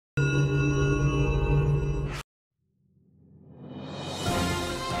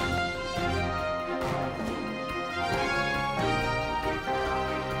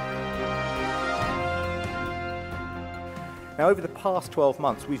Now, over the past 12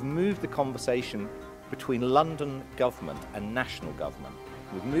 months, we've moved the conversation between London government and national government.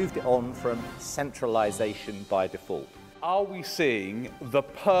 We've moved it on from centralisation by default. Are we seeing the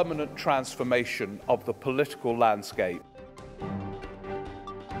permanent transformation of the political landscape?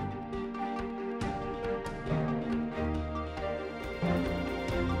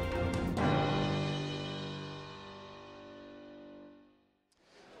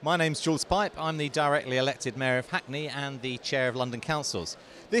 My name's Jules. I'm the directly elected Mayor of Hackney and the Chair of London Councils.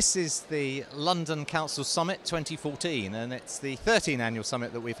 This is the London Council Summit 2014, and it's the 13th annual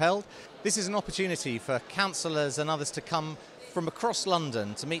summit that we've held. This is an opportunity for councillors and others to come from across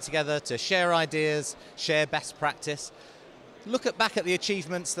London to meet together, to share ideas, share best practice, look back at the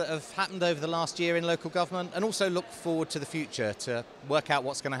achievements that have happened over the last year in local government, and also look forward to the future to work out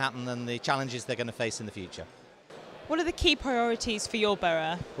what's going to happen and the challenges they're going to face in the future. What are the key priorities for your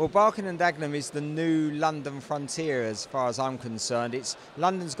borough? Well, Barking and Dagenham is the new London frontier as far as I'm concerned.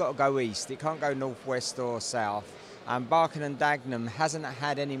 London's got to go east, it can't go north, west or south. And Barking and Dagenham hasn't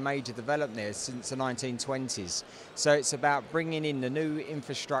had any major development there since the 1920s. So it's about bringing in the new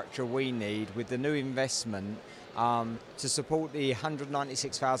infrastructure we need with the new investment to support the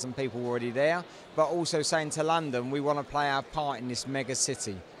 196,000 people already there, but also saying to London we want to play our part in this mega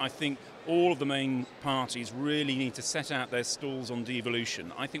city. I think all of the main parties really need to set out their stalls on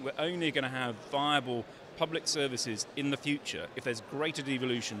devolution. I think we're only going to have viable public services in the future if there's greater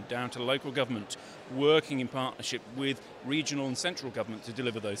devolution down to local government working in partnership with regional and central government to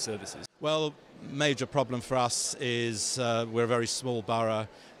deliver those services. Well, major problem for us is we're a very small borough,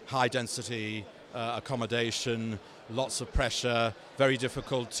 high density accommodation, lots of pressure, very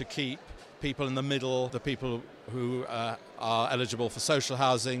difficult to keep people in the middle, the people who are eligible for social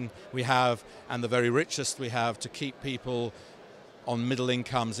housing we have, and the very richest we have, to keep people on middle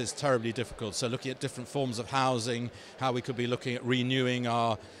incomes is terribly difficult. So looking at different forms of housing, how we could be looking at renewing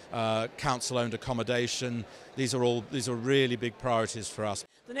our council-owned accommodation, these are really big priorities for us.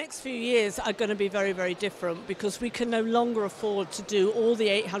 The next few years are going to be very, very different because we can no longer afford to do all the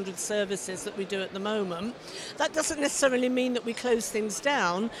 800 services that we do at the moment. That doesn't necessarily mean that we close things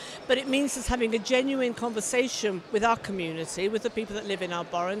down, but it means us having a genuine conversation with our community, with the people that live in our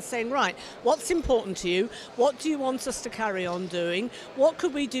borough, and saying, right, what's important to you? What do you want us to carry on doing? What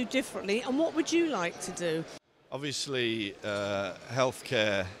could we do differently? And what would you like to do? Obviously,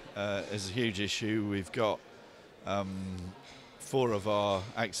 healthcare is a huge issue. We've got 4 of our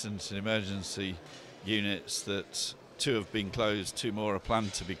accident and emergency units that 2 have been closed, 2 more are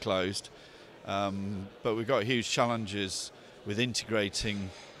planned to be closed. But we've got huge challenges with integrating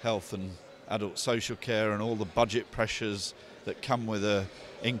health and adult social care and all the budget pressures that come with an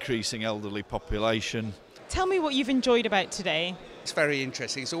increasing elderly population. Tell me what you've enjoyed about today. It's very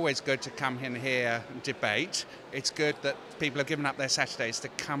interesting. It's always good to come in here and debate. It's good that people have given up their Saturdays to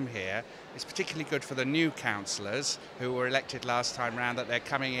come here. It's particularly good for the new councillors who were elected last time round, that they're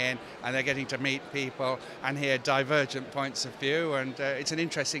coming in and they're getting to meet people and hear divergent points of view, and it's an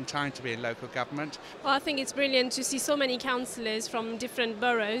interesting time to be in local government. Well, I think it's brilliant to see so many councillors from different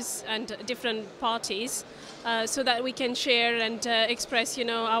boroughs and different parties so that we can share and express,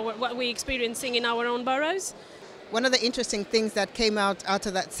 what we're experiencing in our own boroughs. One of the interesting things that came out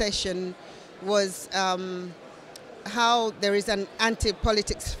of that session was how there is an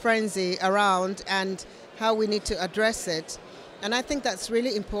anti-politics frenzy around and how we need to address it. And I think that's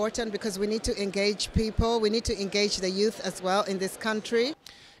really important because we need to engage people, we need to engage the youth as well in this country.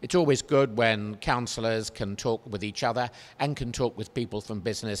 It's always good when councillors can talk with each other and can talk with people from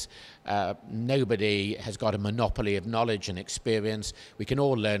business. Nobody has got a monopoly of knowledge and experience. We can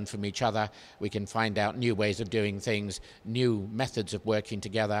all learn from each other. We can find out new ways of doing things, new methods of working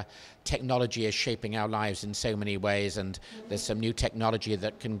together. Technology is shaping our lives in so many ways, and there's some new technology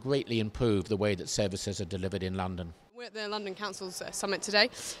that can greatly improve the way that services are delivered in London. We're at the London Council's Summit today,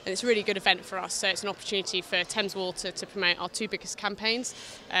 and it's a really good event for us. So it's an opportunity for Thames Water to promote our 2 biggest campaigns,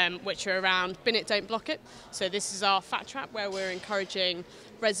 which are around Bin It, Don't Block It. So this is our fat trap, where we're encouraging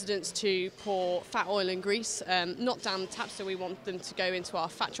residents to pour fat, oil and grease, not down the tap, so we want them to go into our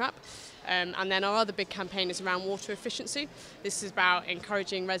fat trap. And then our other big campaign is around water efficiency. This is about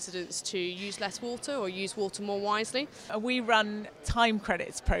encouraging residents to use less water or use water more wisely. We run time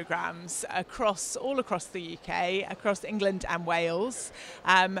credits programmes all across the UK, across England and Wales,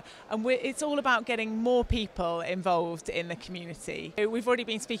 and it's all about getting more people involved in the community. We've already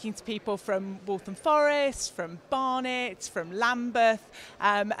been speaking to people from Waltham Forest, from Barnet, from Lambeth,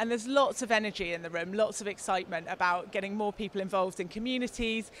 and there's lots of energy in the room, lots of excitement about getting more people involved in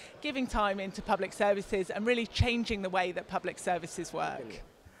communities, giving time into public services and really changing the way that public services work.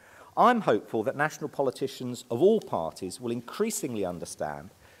 I'm hopeful that national politicians of all parties will increasingly understand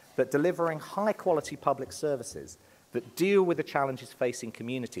that delivering high-quality public services that deal with the challenges facing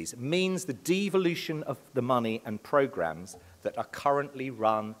communities means the devolution of the money and programmes that are currently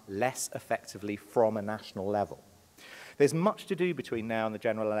run less effectively from a national level. There's much to do between now and the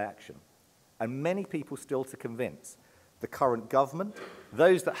general election, and many people still to convince the current government,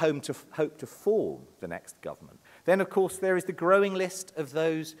 those that hope to form the next government. Then, of course, there is the growing list of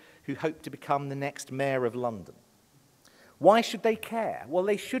those who hope to become the next mayor of London. Why should they care? Well,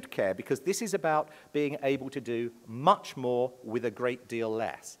 they should care because this is about being able to do much more with a great deal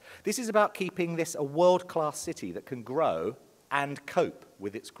less. This is about keeping this a world-class city that can grow and cope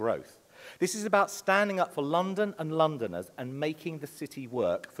with its growth. This is about standing up for London and Londoners and making the city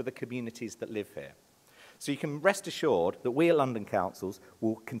work for the communities that live here. So you can rest assured that we at London Councils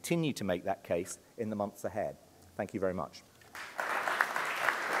will continue to make that case in the months ahead. Thank you very much.